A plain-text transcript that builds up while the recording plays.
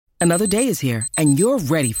Another day is here, and you're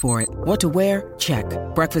ready for it. What to wear? Check.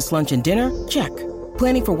 Breakfast, lunch, and dinner? Check.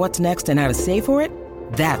 Planning for what's next and how to save for it?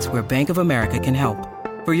 That's where Bank of America can help.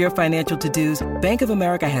 For your financial to-dos, Bank of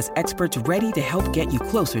America has experts ready to help get you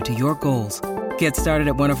closer to your goals. Get started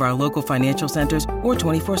at one of our local financial centers or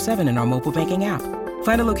 24/7 in our mobile banking app.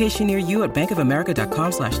 Find a location near you at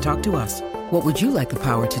bankofamerica.com/talktous. What would you like the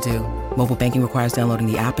power to do? Mobile banking requires downloading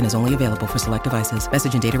the app and is only available for select devices.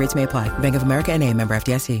 Message and data rates may apply. Bank of America NA, member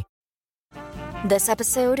FDIC. This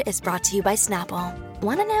episode is brought to you by Snapple.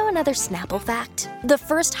 Want to know another Snapple fact? The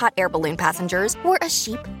first hot air balloon passengers were a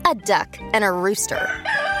sheep, a duck, and a rooster.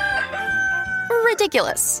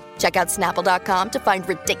 Ridiculous. Check out Snapple.com to find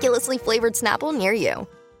ridiculously flavored Snapple near you.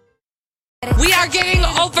 We are getting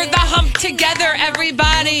over the hump together,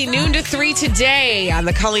 everybody. Noon to 3 today on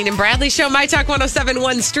the Colleen and Bradley Show. My Talk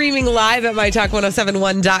 1071, streaming live at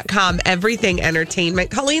mytalk1071.com. Everything Entertainment.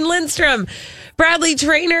 Colleen Lindstrom. Bradley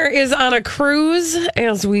Traynor is on a cruise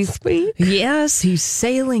as we speak. Yes, he's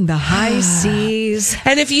sailing the high seas.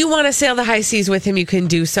 And if you want to sail the high seas with him, you can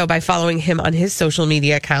do so by following him on his social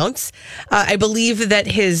media accounts. I believe that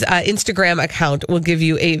his Instagram account will give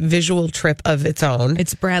you a visual trip of its own.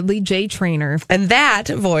 It's Bradley J. Traynor. And that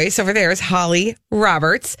voice over there is Holly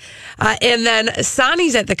Roberts. And then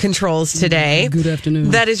Sonny's at the controls today. Good afternoon.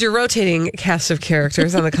 That is your rotating cast of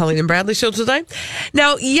characters on the Colleen and Bradley Show today.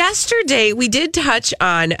 Now, yesterday we did touch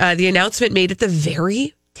on the announcement made at the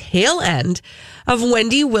very tail end of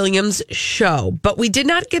Wendy Williams' show, but we did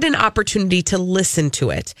not get an opportunity to listen to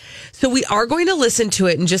it. So we are going to listen to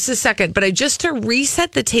it in just a second, but just to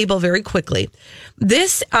reset the table very quickly.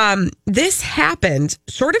 This happened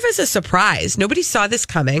sort of as a surprise. Nobody saw this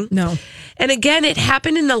coming. No. And again, it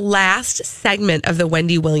happened in the last segment of the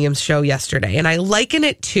Wendy Williams show yesterday. And I liken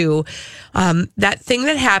it to that thing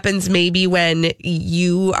that happens maybe when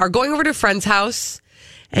you are going over to a friend's house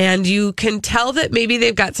and you can tell that maybe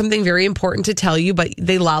they've got something very important to tell you, but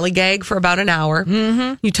they lollygag for about an hour.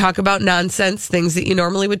 Mm-hmm. You talk about nonsense, things that you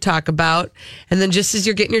normally would talk about. And then just as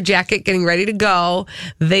you're getting your jacket, getting ready to go,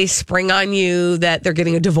 they spring on you that they're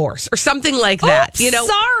getting a divorce or something like that. Oops,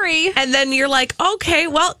 sorry. And then you're like, okay,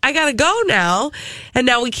 well, I got to go now. And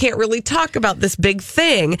now we can't really talk about this big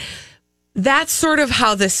thing. That's sort of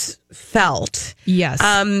how this felt. Yes.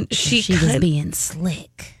 She was being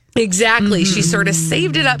slick. Exactly. Mm-hmm. She sort of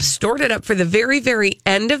saved it up, stored it up for the very, very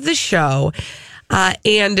end of the show.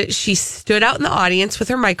 And she stood out in the audience with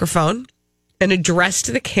her microphone and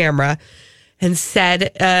addressed the camera and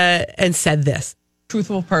said this.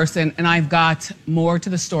 Truthful person, and I've got more to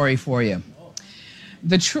the story for you.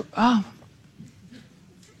 The truth.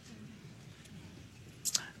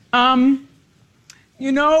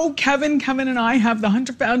 You know, Kevin and I have the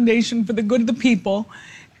Hunter Foundation for the Good of the People,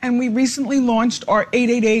 and we recently launched our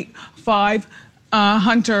 888-5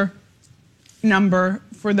 Hunter number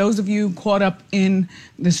for those of you caught up in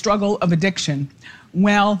the struggle of addiction.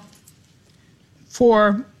 Well,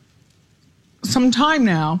 for some time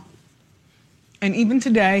now, and even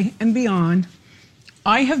today and beyond,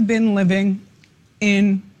 I have been living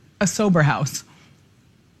in a sober house.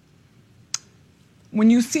 When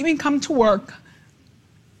you see me come to work,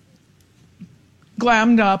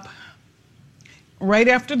 glammed up, right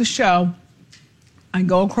after the show, I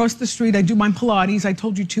go across the street, I do my Pilates. I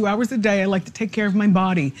told you 2 hours a day, I like to take care of my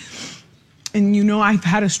body. And you know I've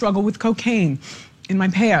had a struggle with cocaine in my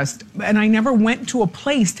past, and I never went to a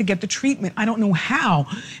place to get the treatment. I don't know how,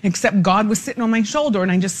 except God was sitting on my shoulder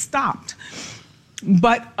and I just stopped.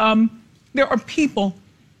 But there are people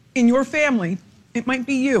in your family, it might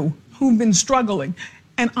be you, who've been struggling,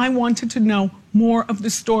 and I wanted to know more of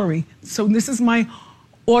the story. So this is my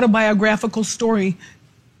autobiographical story,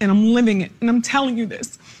 and I'm living it, and I'm telling you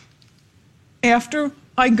this. After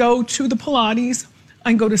I go to the Pilates,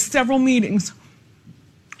 I go to several meetings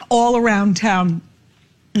all around town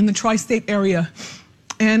in the tri-state area,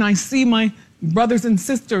 and I see my brothers and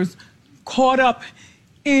sisters caught up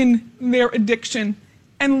in their addiction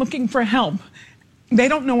and looking for help. They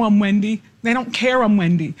don't know I'm Wendy. They don't care I'm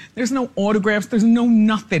Wendy. There's no autographs, there's no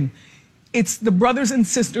nothing. It's the brothers and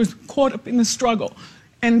sisters caught up in the struggle.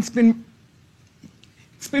 And it's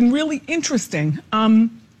been really interesting,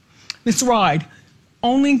 this ride.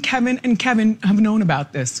 Only Kevin and Kevin have known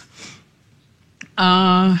about this.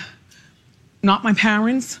 Not my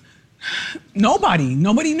parents. Nobody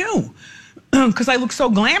knew. Because I look so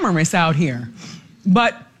glamorous out here.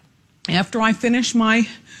 But after I finish my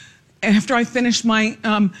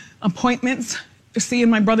appointments,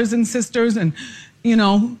 seeing my brothers and sisters and, you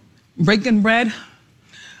know, breaking bread,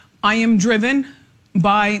 I am driven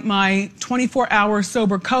by my 24-hour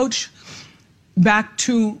sober coach back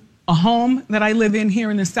to a home that I live in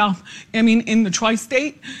here in in the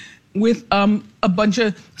tri-state with a bunch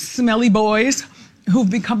of smelly boys who've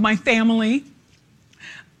become my family.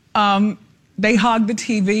 They hog the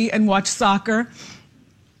TV and watch soccer.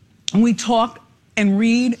 And we talk and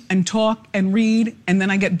read and talk and read, and then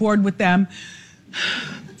I get bored with them.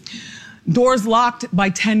 Doors locked by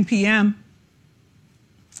 10 p.m.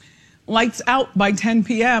 Lights out by 10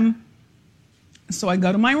 p.m. So I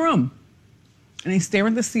go to my room and I stare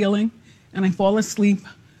at the ceiling and I fall asleep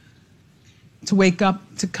to wake up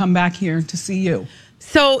to come back here to see you.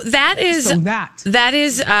 So that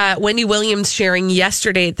is Wendy Williams sharing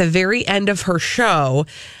yesterday at the very end of her show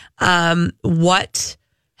what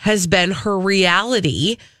has been her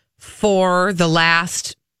reality for the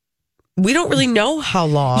last, we don't really know how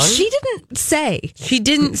long. She didn't say. She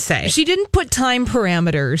didn't put time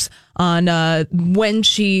parameters on when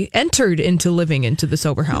she entered into living into the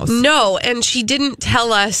sober house. No, and she didn't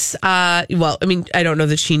tell us, I don't know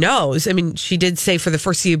that she knows. I mean, she did say for the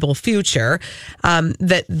foreseeable future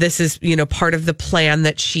that this is, part of the plan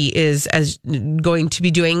that she is going to be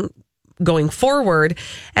doing going forward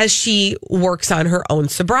as she works on her own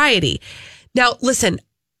sobriety. Now, listen,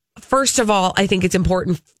 first of all, I think it's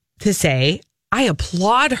important to say I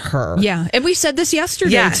applaud her. Yeah, and we said this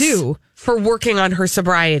yesterday too. For working on her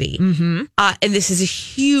sobriety. Mm-hmm. And this is a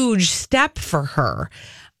huge step for her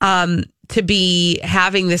to be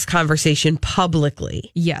having this conversation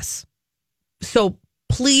publicly. Yes. So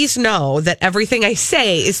please know that everything I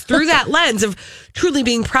say is through that lens of truly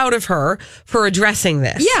being proud of her for addressing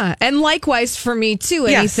this. Yeah, and likewise for me too,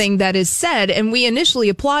 anything that is said. And we initially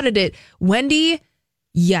applauded it. Wendy,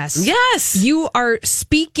 yes. You are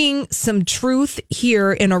speaking some truth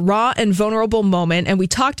here in a raw and vulnerable moment. And we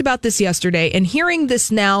talked about this yesterday. And hearing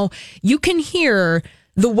this now, you can hear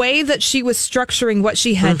the way that she was structuring what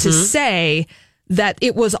she had to say, that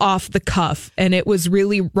it was off the cuff and it was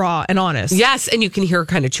really raw and honest. Yes, and you can hear her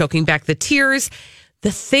kind of choking back the tears.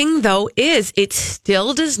 The thing, though, is it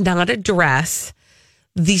still does not address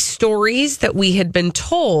the stories that we had been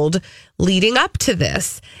told leading up to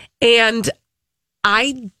this. And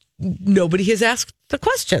nobody has asked the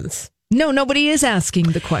questions. No, nobody is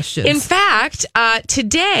asking the questions. In fact,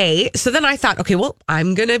 today, so then I thought, okay, well,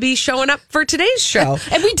 I'm going to be showing up for today's show.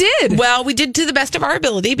 And we did. Well, we did to the best of our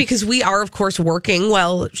ability because we are, of course, working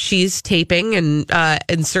while she's taping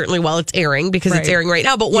and certainly while it's airing because it's airing right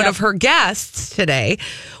now. But one of her guests today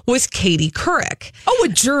was Katie Couric. Oh,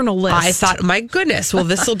 a journalist. I thought, my goodness, well,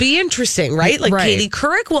 this will be interesting, right? Like Katie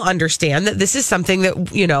Couric will understand that this is something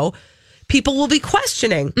that, people will be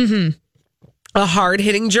questioning. Mm-hmm. A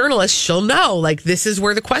hard-hitting journalist, she'll know, like, this is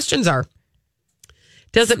where the questions are.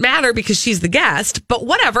 Doesn't matter because she's the guest, but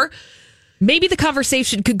whatever. Maybe the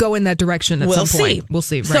conversation could go in that direction at some point. We'll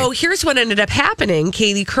see. Right. So here's what ended up happening.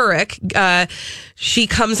 Katie Couric, she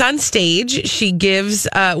comes on stage. She gives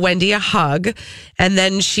Wendy a hug, and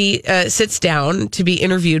then she sits down to be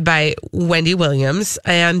interviewed by Wendy Williams.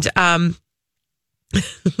 And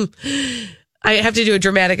I have to do a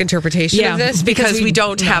dramatic interpretation of this because we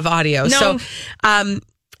don't have audio. No. So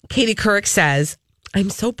Katie Couric says,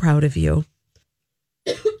 "I'm so proud of you."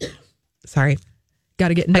 Sorry. Got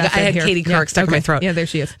to get in I had here. Katie Couric stuck in my throat. Yeah, there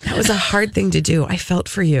she is. That was a hard thing to do. I felt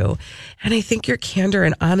for you. And I think your candor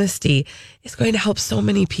and honesty is going to help so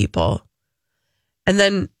many people. And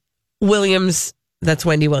then Williams, that's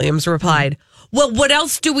Wendy Williams, replied, "Well, what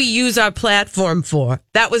else do we use our platform for?"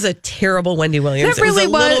 That was a terrible Wendy Williams. That really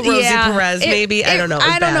it was a little Rosie yeah. Perez, maybe. I don't know.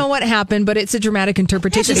 I don't know what happened, but it's a dramatic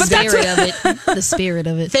interpretation. The spirit of it. The spirit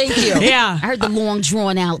of it. Thank you. Yeah. I heard the long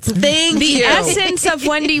drawn out. Thank you. The essence of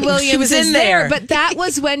Wendy Williams She was in is there. but that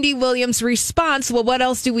was Wendy Williams' response. Well, what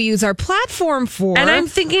else do we use our platform for? And I'm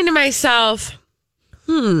thinking to myself,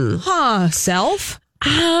 self?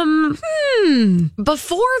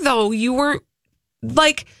 Before, though, you weren't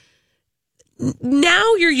like...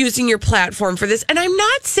 Now you're using your platform for this. And I'm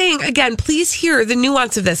not saying, again, please hear the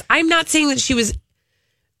nuance of this. I'm not saying that she was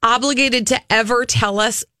obligated to ever tell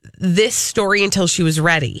us this story until she was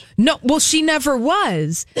ready. No, well, she never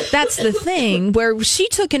was. That's the thing, where she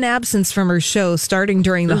took an absence from her show starting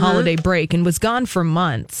during the holiday break and was gone for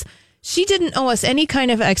months. She didn't owe us any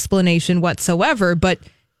kind of explanation whatsoever, but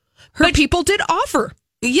people did offer.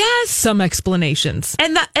 Yes, some explanations,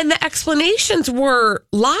 and the explanations were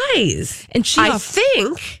lies. And I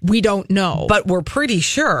think we don't know, but we're pretty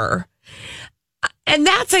sure. And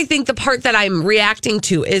that's, I think, the part that I'm reacting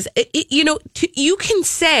to is, you can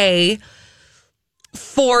say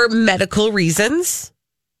for medical reasons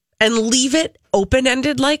and leave it open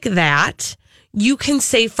ended like that. you can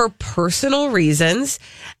say for personal reasons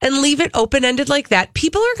and leave it open-ended like that.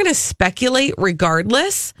 People are going to speculate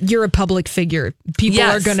regardless. You're a public figure. People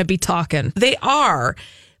are going to be talking. They are.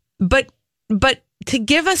 But to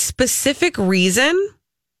give a specific reason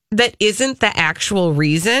that isn't the actual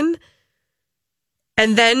reason,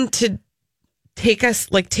 and then to take this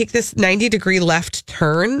 90-degree left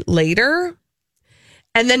turn later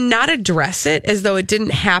and then not address it as though it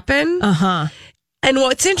didn't happen. Uh-huh. And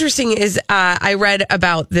what's interesting is I read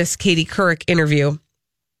about this Katie Couric interview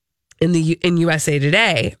in USA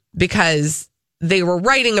Today because they were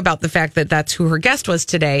writing about the fact that that's who her guest was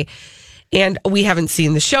today. And we haven't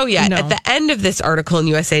seen the show yet. No. At the end of this article in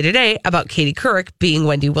USA Today about Katie Couric being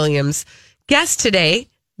Wendy Williams' guest today,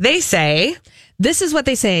 they say... This is what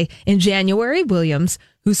they say. In January, Williams,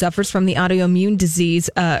 who suffers from the autoimmune disease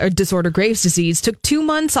or disorder Graves' disease, took 2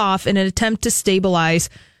 months off in an attempt to stabilize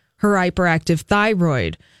her hyperactive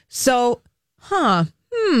thyroid. So,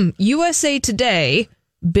 USA Today,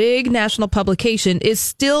 big national publication, is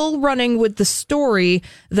still running with the story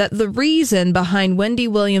that the reason behind Wendy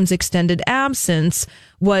Williams' extended absence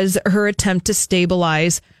was her attempt to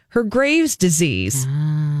stabilize her Graves' disease.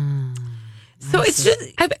 So it's just,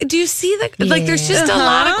 do you see that? Like, there's just a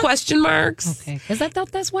lot of question marks. Okay, because I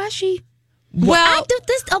thought that's why she. Well, I do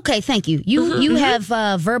this. Okay, thank you. You have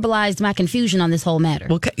verbalized my confusion on this whole matter.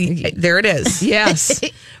 Well, there it is. Yes,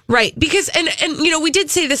 right. Because and we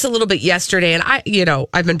did say this a little bit yesterday, and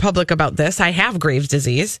I've been public about this. I have Graves'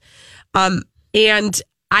 disease, and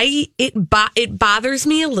it bothers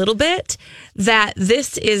me a little bit that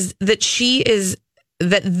this is the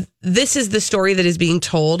story that is being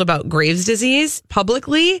told about Graves' disease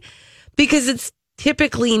publicly, because it's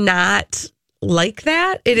typically not like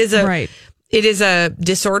that. It is a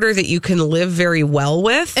disorder that you can live very well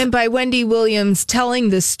with. And by Wendy Williams telling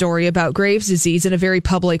this story about Graves' disease in a very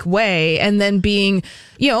public way, and then being,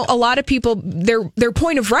 a lot of people, their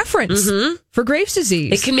point of reference for Graves'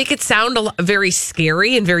 disease. It can make it sound very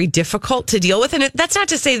scary and very difficult to deal with. And that's not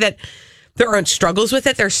to say that there aren't struggles with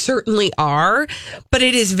it. There certainly are, but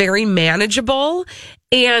it is very manageable.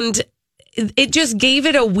 And it just gave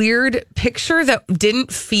it a weird picture that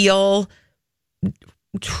didn't feel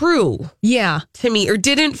true. Yeah. To me, or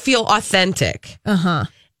didn't feel authentic. Uh-huh.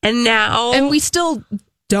 And now... And we still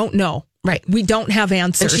don't know. Right. We don't have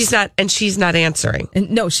answers. And she's not answering.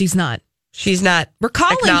 And no, she's not. She's not. We're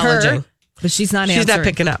calling her, but she's not answering. She's not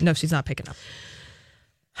picking up. No, she's not picking up.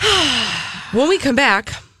 When we come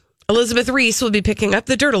back, Elizabeth Reese will be picking up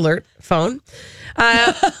the Dirt Alert phone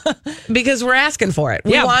because we're asking for it.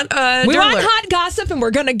 We want hot gossip, and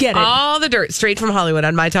we're going to get it. All the dirt straight from Hollywood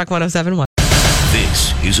on My Talk 107.1.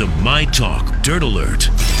 This is a My Talk Dirt Alert.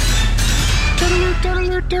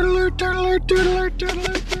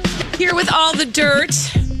 Here with all the dirt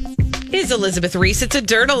is Elizabeth Reese. It's a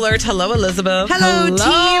Dirt Alert. Hello, Elizabeth. Hello,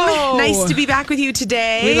 team. Nice to be back with you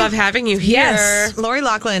today. We love having you here. Yes. Lori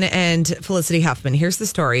Loughlin and Felicity Huffman. Here's the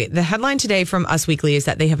story. The headline today from Us Weekly is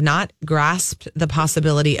that they have not grasped the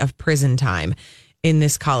possibility of prison time in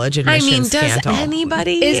this college admissions scandal. Does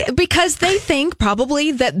anybody? Because they think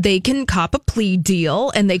probably that they can cop a plea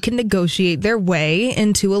deal and they can negotiate their way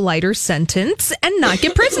into a lighter sentence and not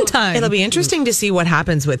get prison time. It'll be interesting to see what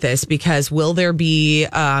happens with this, because will there be,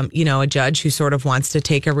 a judge who sort of wants to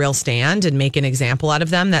take a real stand and make an example out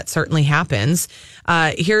of them? That certainly happens.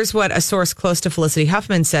 Here's what a source close to Felicity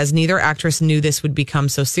Huffman says. Neither actress knew this would become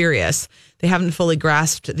so serious. They haven't fully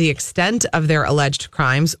grasped the extent of their alleged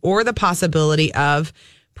crimes or the possibility of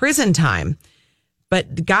prison time.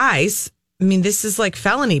 But guys, this is like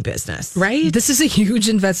felony business, right? This is a huge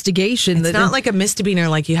investigation. It's not like a misdemeanor,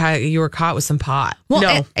 like you were caught with some pot.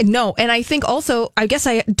 Well, no. And I think also, I guess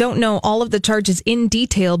I don't know all of the charges in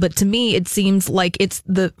detail, but to me, it seems like it's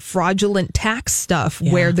the fraudulent tax stuff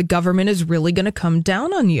where the government is really going to come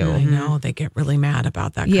down on you. I know. They get really mad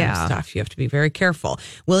about that kind of stuff. You have to be very careful.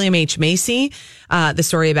 William H. Macy, the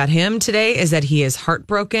story about him today is that he is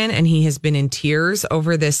heartbroken and he has been in tears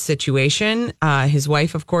over this situation. His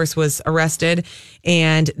wife, of course, was arrested.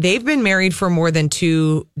 And they've been married for more than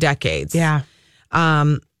 2 decades. Yeah.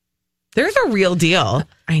 There's a real deal.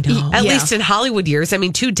 I know. At least in Hollywood years.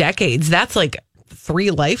 2 decades. That's like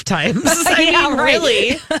 3 lifetimes.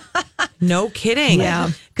 Really. No kidding.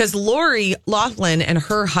 Yeah. Because Lori Loughlin and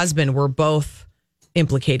her husband were both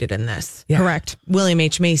implicated in this. Yeah. Correct. William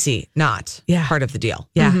H. Macy, not part of the deal.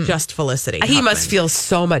 Yeah. Just Felicity He Huffman. must feel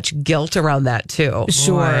so much guilt around that, too.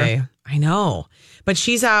 Sure. Boy, I know. But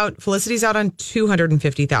she's out. Felicity's out on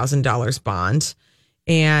 $250,000 bond.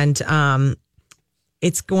 And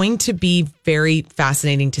it's going to be very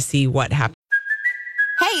fascinating to see what happens.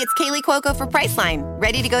 Hey, it's Kaylee Cuoco for Priceline.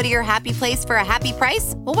 Ready to go to your happy place for a happy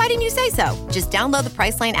price? Well, why didn't you say so? Just download the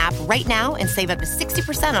Priceline app right now and save up to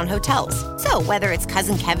 60% on hotels. So whether it's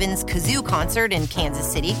Cousin Kevin's Kazoo Concert in Kansas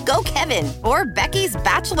City, go Kevin, or Becky's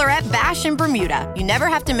Bachelorette Bash in Bermuda, you never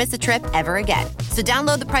have to miss a trip ever again. So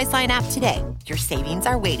download the Priceline app today. Your savings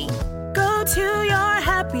are waiting. Go to your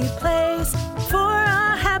happy place for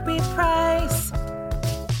a happy price.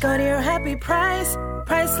 Go to your happy price,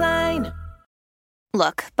 Priceline.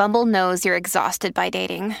 Look, Bumble knows you're exhausted by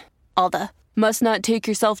dating. All the must not take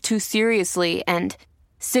yourself too seriously and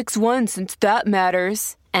 6'1" since that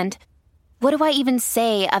matters. And What do I even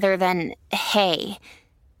say other than, hey?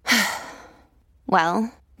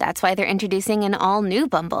 Well, that's why they're introducing an all-new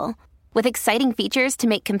Bumble, with exciting features to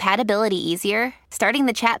make compatibility easier, starting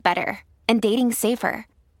the chat better, and dating safer.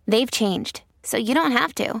 They've changed, so you don't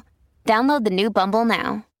have to. Download the new Bumble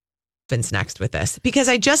now. Next with this, because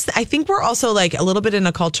I think we're also like a little bit in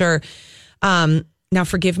a culture. Now,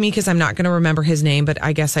 forgive me because I'm not going to remember his name, but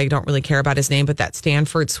I guess I don't really care about his name. But that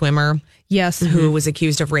Stanford swimmer, yes, who was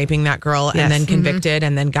accused of raping that girl and then convicted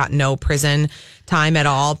and then got no prison time at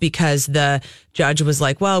all because the judge was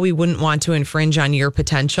like, well, we wouldn't want to infringe on your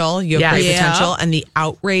potential. You have great potential. And the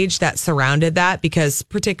outrage that surrounded that, because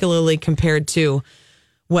particularly compared to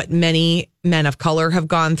what many men of color have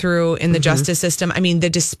gone through in the justice system. I mean, the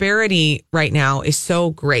disparity right now is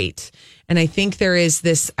so great. And I think there is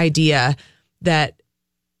this idea that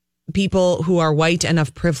people who are white and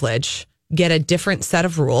of privilege get a different set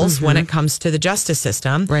of rules when it comes to the justice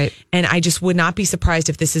system. Right. And I just would not be surprised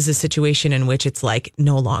if this is a situation in which it's like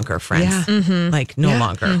no longer friends. Yeah. Like no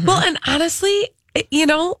longer. Well, and honestly, you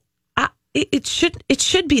know, it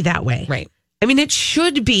should be that way. Right. I mean, it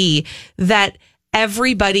should be that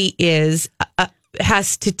everybody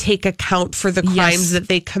has to take account for the crimes that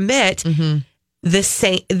they commit. The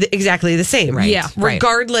same, exactly the same, right? Yeah,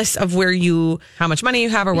 regardless of where how much money you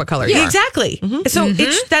have or what color you are. Exactly. So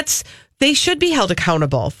they should be held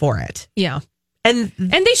accountable for it. Yeah. And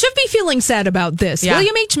they should be feeling sad about this. Yeah.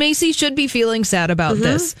 William H. Macy should be feeling sad about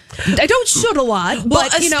this. I don't should a lot, but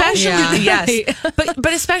especially yes,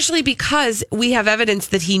 but especially because we have evidence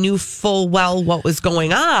that he knew full well what was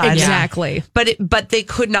going on. Exactly. But they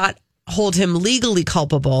could not hold him legally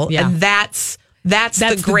culpable, and that's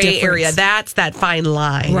the gray area. That's that fine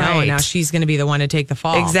line. Right. No, now she's going to be the one to take the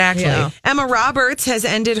fall. Exactly. Yeah. Emma Roberts has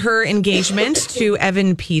ended her engagement to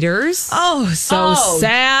Evan Peters. Oh, so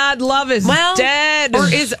sad. Love is dead.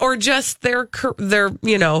 Or just their co-starring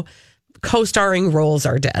roles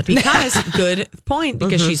are dead. Because good point.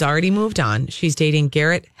 Because she's already moved on. She's dating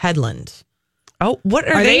Garrett Hedlund. Oh, what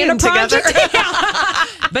are they in together?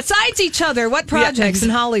 Besides each other, what projects in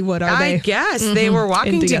Hollywood are they? I guess they were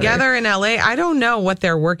walking together in LA. I don't know what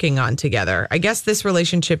they're working on together. I guess this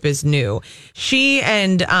relationship is new. She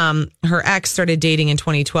and her ex started dating in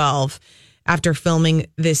 2012 after filming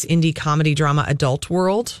this indie comedy drama Adult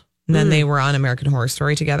World. And then they were on American Horror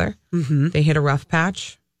Story together. They hit a rough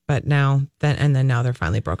patch. But now they're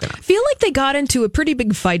finally broken up. I feel like they got into a pretty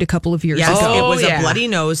big fight a couple of years ago. It was a bloody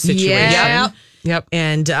nose situation. Yep.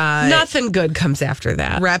 And nothing good comes after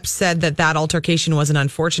that. Rep said that altercation was an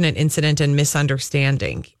unfortunate incident and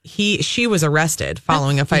misunderstanding. She was arrested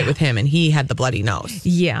following a fight with him, and he had the bloody nose.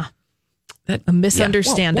 Yeah. A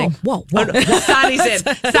misunderstanding. Whoa. Sonny's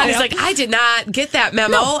like, I did not get that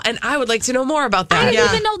memo, and I would like to know more about that. I didn't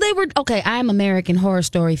even know they were. Okay, I'm American Horror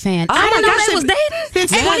Story fan. Oh I didn't know they was dating.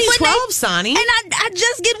 It's 2012, Sonny. And I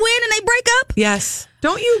just get wind and they break up. Yes.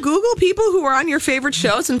 Don't you Google people who are on your favorite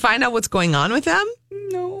shows and find out what's going on with them?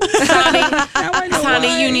 No.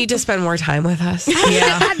 Sonny, you need to spend more time with us.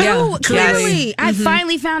 I do, clearly. Yes. I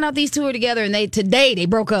finally found out these two are together, and today they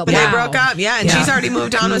broke up. They broke up, and she's already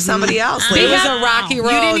moved on with somebody else. It was a rocky road.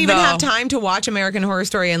 You didn't even have time to watch American Horror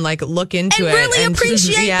Story and look into it. Really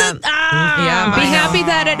appreciate Be happy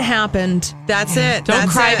that it happened. That's it. Don't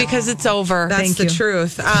cry because it's over. That's the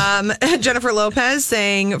truth. Jennifer Lopez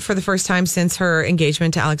saying for the first time since her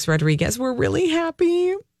engagement to Alex Rodriguez, we're really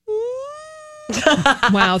happy.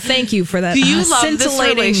 Wow, thank you for that. Do you love this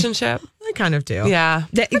relationship? I kind of do. Yeah.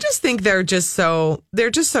 I just think they're just so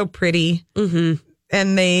pretty.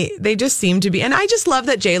 And they just seem to be. And I just love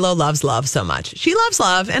that J-Lo loves love so much. She loves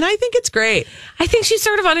love, and I think it's great. I think she's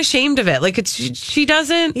sort of unashamed of it. Like, she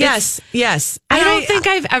doesn't. Yes. I don't think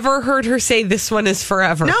I've ever heard her say this one is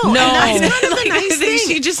forever. No. And that's kind of a nice thing.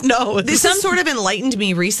 She just knows. This has sort of enlightened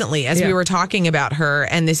me recently as we were talking about her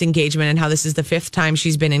and this engagement and how this is the 5th time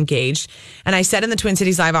she's been engaged. And I said in the Twin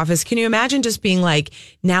Cities Live office, can you imagine just being like,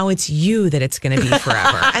 now it's you that it's going to be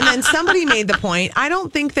forever? And then somebody made the point, I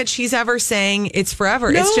don't think that she's ever saying it's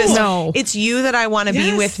forever. No. It's just, it's you that I want to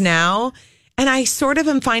be with now. And I sort of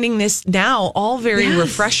am finding this now all very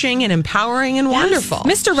refreshing and empowering and wonderful.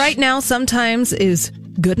 Mr. Right Now sometimes is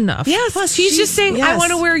good enough. Yes. Plus, she's just saying, I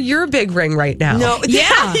want to wear your big ring right now. No,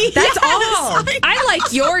 that's all. I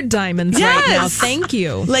like your diamonds right now. Thank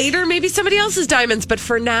you. Later, maybe somebody else's diamonds, but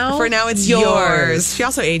for now it's yours. She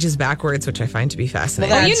also ages backwards, which I find to be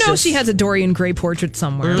fascinating. Well, she has a Dorian Gray portrait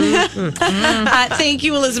somewhere. Thank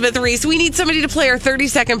you, Elizabeth Reese. We need somebody to play our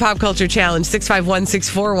 30-second pop culture challenge.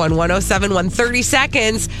 651-641-1071. 30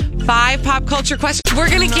 seconds, 5 pop culture questions. We're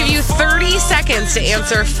going to give you 30 seconds to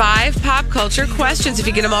answer 5 pop culture questions. If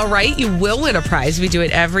you get them all right, you will win a prize. We do it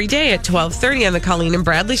every day at 12:30 on the Colleen and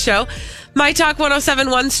Bradley Show. My Talk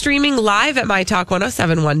 1071 streaming live at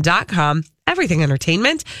mytalk1071.com. Everything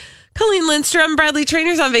entertainment. Colleen Lindstrom, Bradley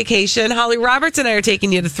Trainer's on vacation. Holly Roberts and I are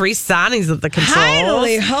taking you to 3 Sonnies at the controls.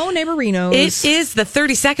 Hi, ho, neighborinos. It is the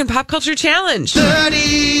 30-second pop culture challenge.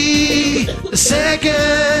 30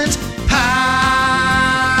 seconds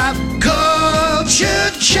pop culture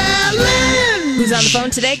challenge. Who's on the phone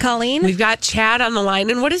today, Colleen? We've got Chad on the line.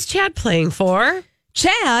 And what is Chad playing for?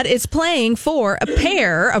 Chad is playing for a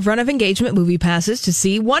pair of Run of Engagement movie passes to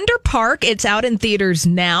see Wonder Park. It's out in theaters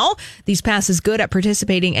now. These passes good at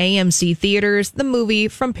participating AMC theaters, the movie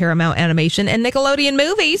from Paramount Animation and Nickelodeon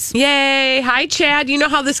Movies. Yay. Hi, Chad. You know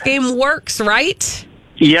how this game works, right?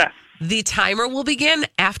 Yes. The timer will begin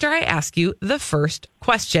after I ask you the first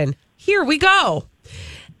question. Here we go.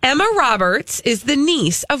 Emma Roberts is the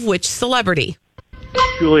niece of which celebrity?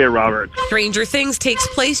 Julia Roberts. Stranger Things takes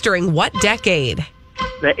place during what decade?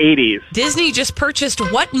 The 80s. Disney just purchased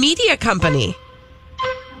what media company?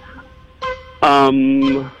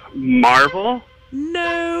 Marvel?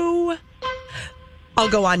 No. I'll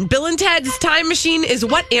go on. Bill and Ted's Time Machine is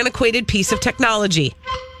what antiquated piece of technology?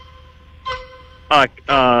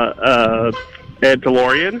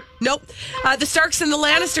 DeLorean? Nope. The Starks and the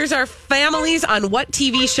Lannisters are families on what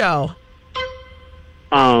TV show?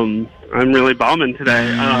 I'm really bumming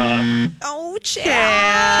today. Oh,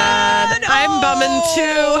 Chad. I'm bumming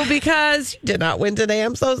too because you did not win today.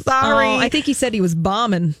 I'm so sorry. I think he said he was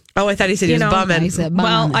bombing. Oh, I thought he said he was bumming. He said bumming.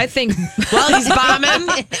 Well, I think. Well, he's bombing.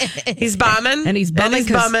 He's bombing. And he's bumming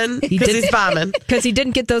because he's bombing. Because he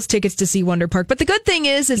didn't get those tickets to see Wonder Park. But the good thing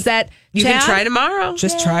is that you Chad, can try tomorrow.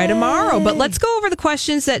 Just try tomorrow. But let's go over the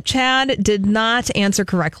questions that Chad did not answer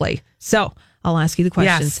correctly. So I'll ask you the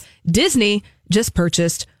questions. Yes. Disney just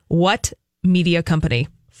purchased what media company?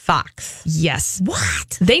 Fox. Yes.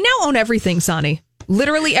 What? They now own everything, Sonny.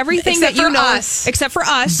 Literally everything Except that you for know. Us. Except for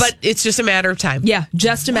us. But it's just a matter of time. Yeah,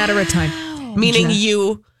 just a matter of time. Meaning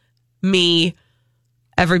you, me,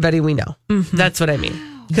 everybody we know. Mm-hmm. That's what I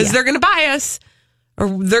mean. Because they're going to buy us or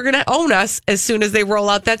they're going to own us as soon as they roll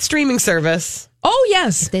out that streaming service. Oh,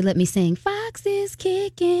 yes. If they let me sing, Fox is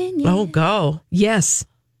kicking. Yeah. Oh, go. Yes.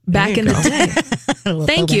 Back in the day.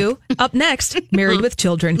 Thank you. Up next, Married with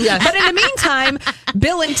Children. Yes. But in the meantime,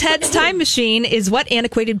 Bill and Ted's Time Machine is what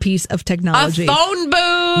antiquated piece of technology? A phone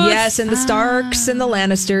booth. Yes, and the Starks and the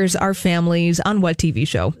Lannisters are families on what TV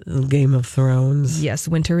show? Game of Thrones. Yes,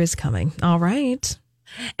 winter is coming. All right.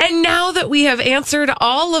 And now that we have answered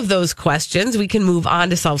all of those questions, we can move on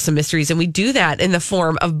to solve some mysteries. And we do that in the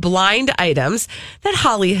form of blind items that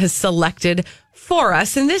Holly has selected for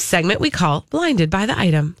us. In this segment, we call Blinded by the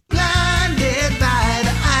Item. Blinded by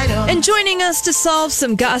the item. And joining us to solve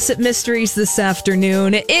some gossip mysteries this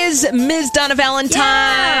afternoon is Ms. Donna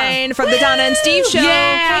Valentine from the Donna and Steve Show.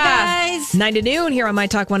 Yeah. Hey, guys. 9 to noon here on My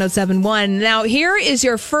Talk 1071. Now, here is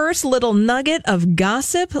your first little nugget of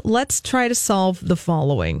gossip. Let's try to solve the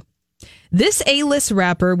following. This A-list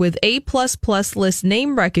rapper with A++ list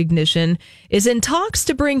name recognition is in talks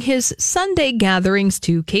to bring his Sunday gatherings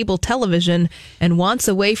to cable television and wants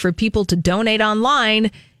a way for people to donate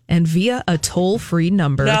online and via a toll-free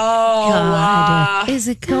number. No. God. Is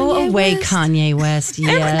it Go Kanye away, West? Kanye West.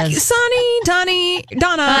 Yes. Sonny, Donnie,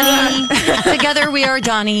 Donna. Together we are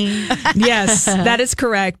Donnie. Yes, that is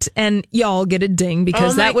correct. And y'all get a ding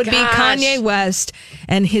because that would be Kanye West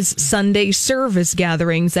and his Sunday service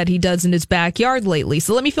gatherings that he does in his backyard lately.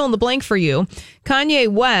 So let me fill in the blank for you. Kanye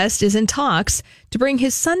West is in talks to bring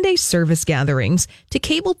his Sunday service gatherings to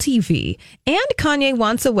cable TV. And Kanye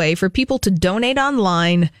wants a way for people to donate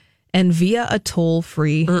online and via a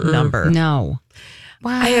toll-free number. No.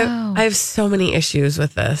 Wow. I have so many issues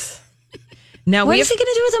with this. Now, what is he going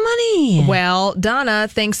to do with the money? Well, Donna,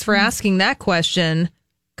 thanks for asking that question,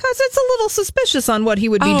 because it's a little suspicious on what he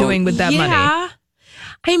would be doing with that money.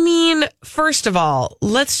 I mean, first of all,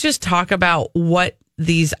 let's just talk about what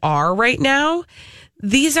these are right now.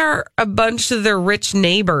 These are a bunch of their rich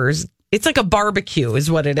neighbors. It's like a barbecue is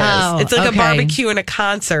what it is. Oh, it's like okay. a barbecue and a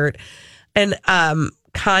concert. And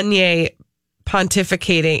Kanye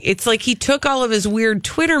pontificating. It's like he took all of his weird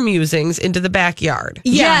Twitter musings into the backyard.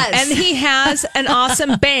 Yeah, and he has an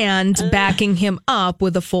awesome band backing him up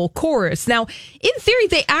with a full chorus. Now, in theory,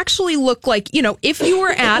 they actually look like, if you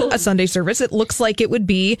were at a Sunday service, it looks like it would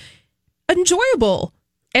be enjoyable.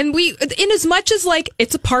 And in as much as like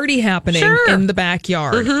it's a party happening in the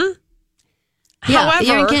backyard. Yeah, However,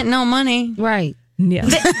 you ain't getting no money. Right. Yeah.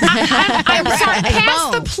 I'm sorry,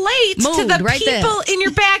 pass the plates to the people in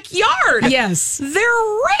your backyard. Yes. They're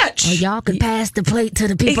rich. Or y'all could pass the plate to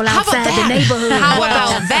the people outside the neighborhood. How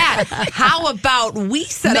about that? How about we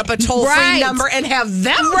set up a toll-free number and have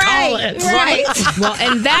them call it? Right. Well,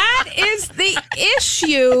 and that is the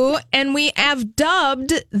issue. And we have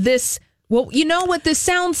dubbed this. Well, you know what this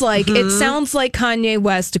sounds like? It sounds like Kanye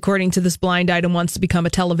West, according to this blind item, wants to become a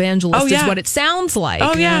televangelist, is what it sounds like.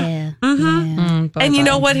 Oh, yeah. And you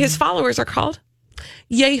know what his followers are called?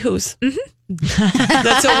 Yahoos.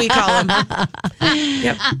 That's what we call them.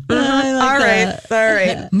 Yep. All right.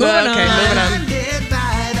 Moving on.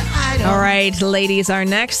 All right, ladies, our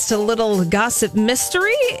next little gossip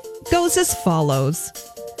mystery goes as follows.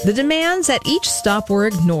 The demands at each stop were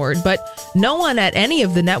ignored, but no one at any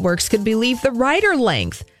of the networks could believe the rider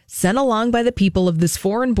length sent along by the people of this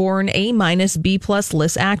foreign-born A-B+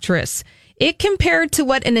 list actress. It compared to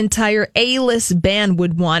what an entire A-list band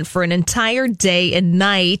would want for an entire day and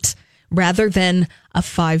night rather than a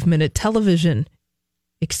 5-minute television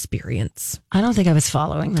experience. I don't think I was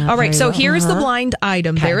following that. All right, so here's the Uh-huh. blind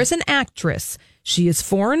item. Okay. There is an actress. She is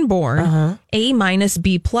foreign-born,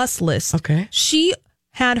 A-B+ list. Okay. She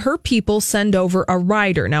had her people send over a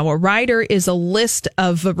rider. Now, a rider is a list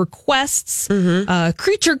of requests,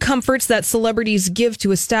 creature comforts that celebrities give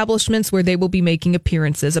to establishments where they will be making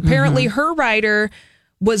appearances. Apparently, her rider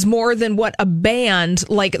was more than what a band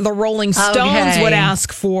like the Rolling Stones would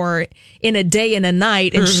ask for in a day and a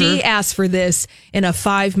night. And she asked for this in a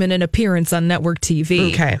 5-minute appearance on network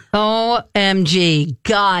TV. Okay. OMG.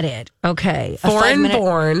 Got it. Okay.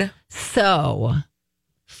 Foreign-born. So,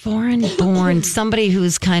 foreign-born, somebody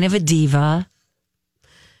who's kind of a diva.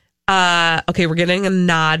 Okay, we're getting a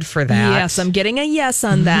nod for that. Yes, I'm getting a yes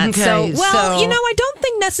on that. Okay, I don't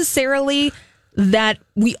think necessarily that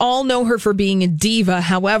we all know her for being a diva.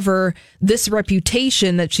 However, this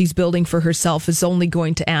reputation that she's building for herself is only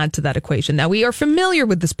going to add to that equation. Now, we are familiar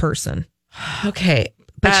with this person. Okay.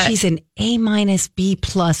 But she's an A-B+.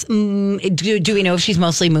 Do we know if she's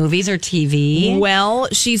mostly movies or TV? Well,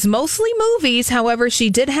 she's mostly movies. However, she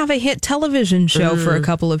did have a hit television show for a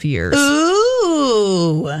couple of years.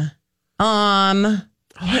 Ooh. Why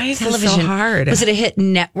is this so hard? Was it a hit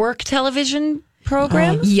network television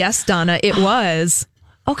program? Yes, Donna, it was.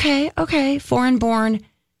 Okay. Foreign-born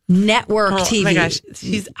network TV. Oh my gosh.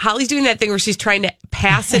 Holly's doing that thing where she's trying to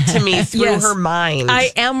pass it to me through her mind. I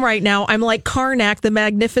am right now. I'm like Karnak the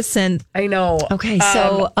Magnificent. I know. Okay,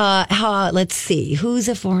 so let's see. Who's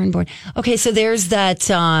a foreign-born? Okay, so there's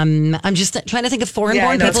that. I'm just trying to think of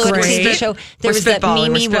foreign-born people who watch the show. There was that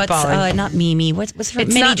Mimi. Not Mimi. What's her?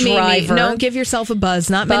 It's Minnie not Driver. Mimi. No, give yourself a buzz.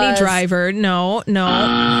 Not Minnie Driver. No.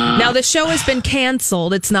 Now the show has been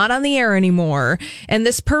canceled. It's not on the air anymore. And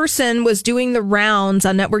this person was doing the rounds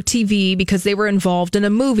on network TV because they were involved in a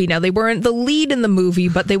movie. Now they weren't the lead in the movie,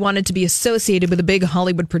 but they wanted to be associated with a big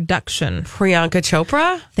Hollywood production. Priyanka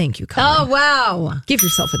Chopra? Thank you, Colin. Oh, wow. Give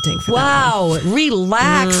yourself a ding for that. Wow.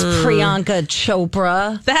 Relax, Priyanka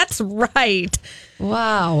Chopra. That's right.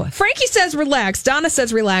 Wow. Frankie says relax. Donna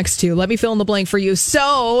says relax too. Let me fill in the blank for you.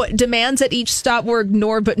 So, demands at each stop were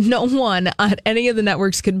ignored, but no one at any of the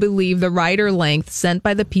networks could believe the rider length sent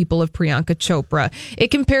by the people of Priyanka Chopra.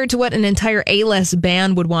 It compared to what an entire A-list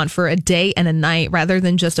band would want for a day and a night rather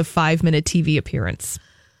than just a 5-minute TV appearance.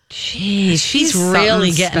 Jeez, she's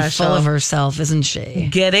really getting full of herself, isn't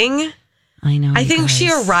she? I know. I think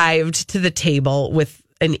she arrived to the table with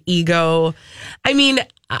an ego. I mean,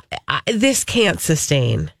 this can't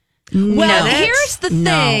sustain. Well, here's the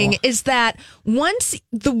thing is that once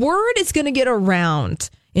the word is going to get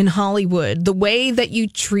around in Hollywood, the way that you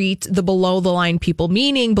treat the below the line people,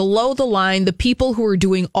 meaning below the line, the people who are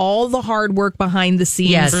doing all the hard work behind the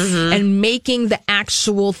scenes and making the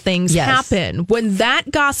actual things happen. When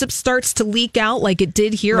that gossip starts to leak out like it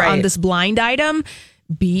did here on this blind item,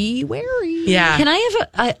 be wary. Yeah. Can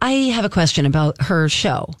I have a question about her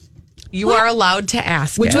show? You are allowed to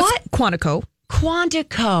ask. Which was Quantico.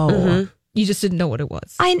 Quantico. You just didn't know what it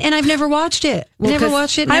was. And I've never watched it. Never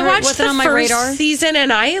watched it. I watched wasn't the on my first radar. season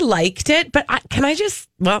and I liked it, but can I just?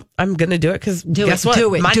 Well, I'm going to do it because guess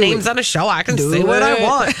what? My name's on a show. I can say what I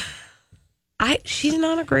want. She's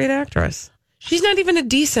not a great actress. She's not even a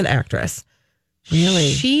decent actress. Really?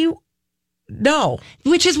 No.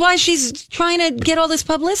 Which is why she's trying to get all this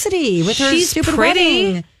publicity with her stupid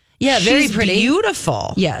pretty. wedding. Yeah, very She's pretty.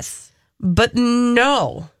 Beautiful. Yes. But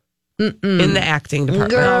no. In the acting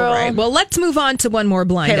department. Girl. All right. Well, let's move on to one more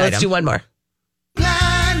blind item. Let's do one more.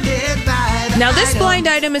 Now, this blind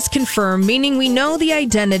item is confirmed, meaning we know the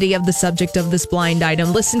identity of the subject of this blind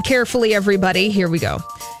item. Listen carefully, everybody. Here we go.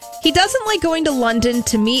 He doesn't like going to London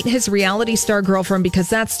to meet his reality star girlfriend because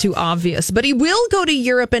that's too obvious, but he will go to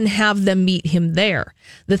Europe and have them meet him there.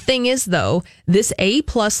 The thing is, though, this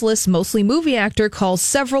A-plus list, mostly movie actor, calls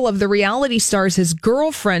several of the reality stars his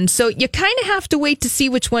girlfriend, so you kind of have to wait to see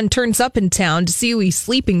which one turns up in town to see who he's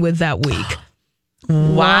sleeping with that week.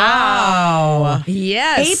 Wow.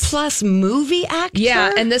 Yes. A-plus movie actor?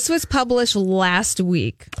 Yeah, and this was published last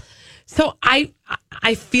week. So I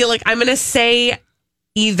feel like I'm going to say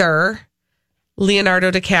either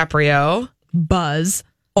Leonardo DiCaprio, Buzz,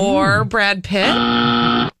 or Brad Pitt.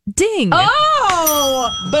 Ding.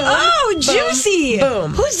 Oh, juicy.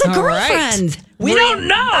 Boom. Who's the girlfriend? Right. We don't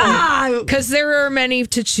know. Because there are many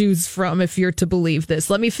to choose from, if you're to believe this.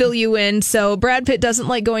 Let me fill you in. So Brad Pitt doesn't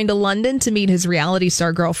like going to London to meet his reality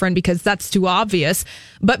star girlfriend because that's too obvious.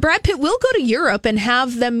 But Brad Pitt will go to Europe and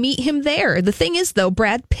have them meet him there. The thing is, though,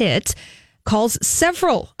 Brad Pitt calls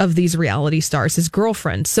several of these reality stars his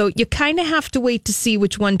girlfriend. So you kind of have to wait to see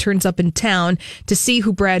which one turns up in town to see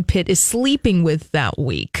who Brad Pitt is sleeping with that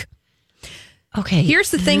week. Okay.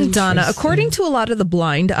 Here's the thing, Donna. According to a lot of the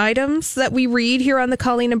blind items that we read here on the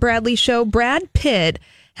Colleen and Bradley show, Brad Pitt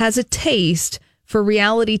has a taste for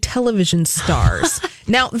reality television stars.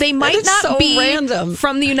 Now, they might not be random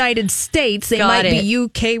from the United States. They might be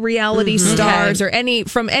UK reality stars or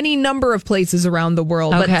from any number of places around the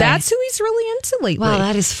world. But that's who he's really into lately. Wow,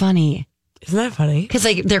 that is funny. Isn't that funny? Because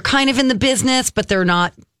they're kind of in the business, but they're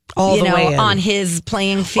not all the way on his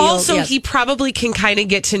playing field. Also, he probably can kind of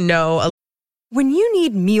get to know When you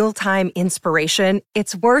need mealtime inspiration,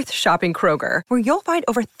 it's worth shopping Kroger, where you'll find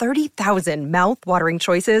over 30,000 mouth-watering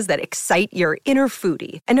choices that excite your inner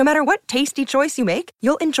foodie. And no matter what tasty choice you make,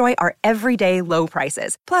 you'll enjoy our everyday low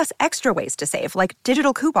prices, plus extra ways to save, like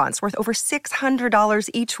digital coupons worth over $600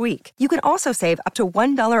 each week. You can also save up to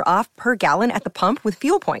 $1 off per gallon at the pump with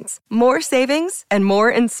fuel points. More savings and more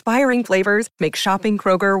inspiring flavors make shopping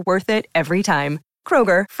Kroger worth it every time.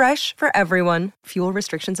 Kroger, fresh for everyone. Fuel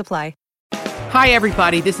restrictions apply. Hi,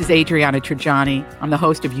 everybody. This is Adriana Trajani. I'm the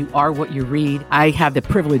host of You Are What You Read. I have the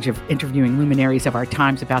privilege of interviewing luminaries of our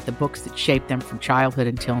times about the books that shaped them from childhood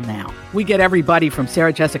until now. We get everybody from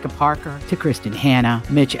Sarah Jessica Parker to Kristen Hanna,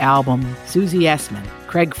 Mitch Albom, Susie Essman,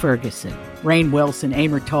 Craig Ferguson, Rainn Wilson,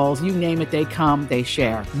 Amor Tolls, you name it, they come, they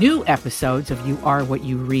share. New episodes of You Are What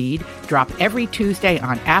You Read drop every Tuesday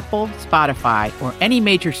on Apple, Spotify, or any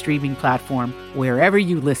major streaming platform wherever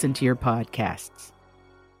you listen to your podcasts.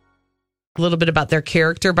 a little bit about their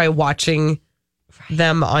character by watching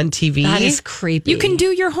them on TV. That is creepy. You can do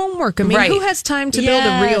your homework. I mean, who has time to build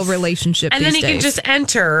a real relationship and these then you days? can just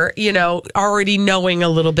enter, already knowing a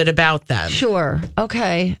little bit about them. Sure.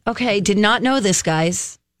 Okay. Did not know this,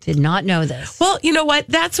 guys. Did not know this. Well, you know what?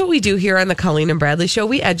 That's what we do here on the Colleen and Bradley Show.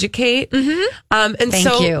 We educate. And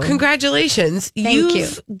Thank you. Congratulations.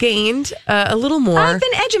 You've gained a little more. I've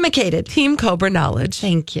been educated. Team Cobra knowledge.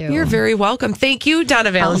 Thank you. You're very welcome. Thank you, Donna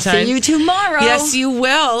Valentine. I'll see you tomorrow. Yes, you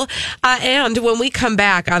will. And when we come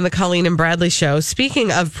back on the Colleen and Bradley Show,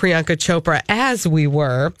 speaking of Priyanka Chopra, as we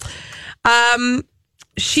were,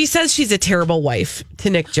 she says she's a terrible wife to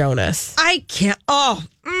Nick Jonas. I can't.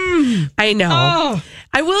 I know.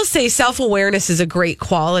 I will say self-awareness is a great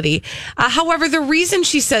quality. However, the reason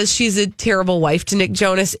she says she's a terrible wife to Nick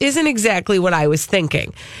Jonas isn't exactly what I was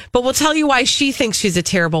thinking. But we'll tell you why she thinks she's a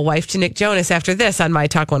terrible wife to Nick Jonas after this on My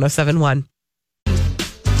Talk 107.1.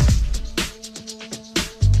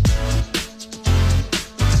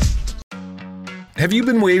 Have you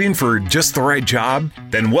been waiting for just the right job?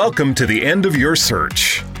 Then welcome to the end of your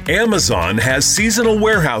search. Amazon has seasonal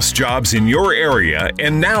warehouse jobs in your area,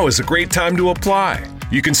 and now is a great time to apply.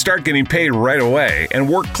 You can start getting paid right away and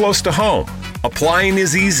work close to home. Applying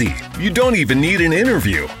is easy. You don't even need an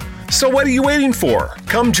interview. So what are you waiting for?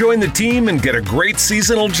 Come join the team and get a great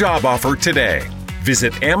seasonal job offer today.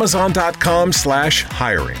 Visit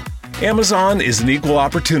Amazon.com/hiring. Amazon is an equal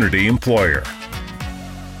opportunity employer.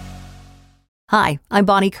 Hi, I'm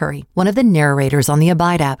Bonnie Curry, one of the narrators on the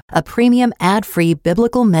Abide app, a premium ad-free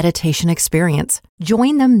biblical meditation experience.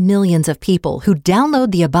 Join the millions of people who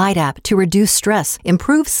download the Abide app to reduce stress,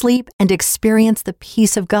 improve sleep, and experience the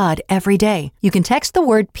peace of God every day. You can text the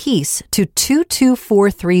word peace to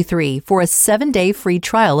 22433 for a 7-day free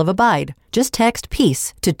trial of Abide. Just text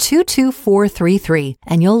PEACE to 22433,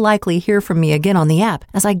 and you'll likely hear from me again on the app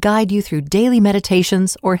as I guide you through daily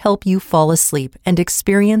meditations or help you fall asleep and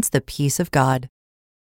experience the peace of God.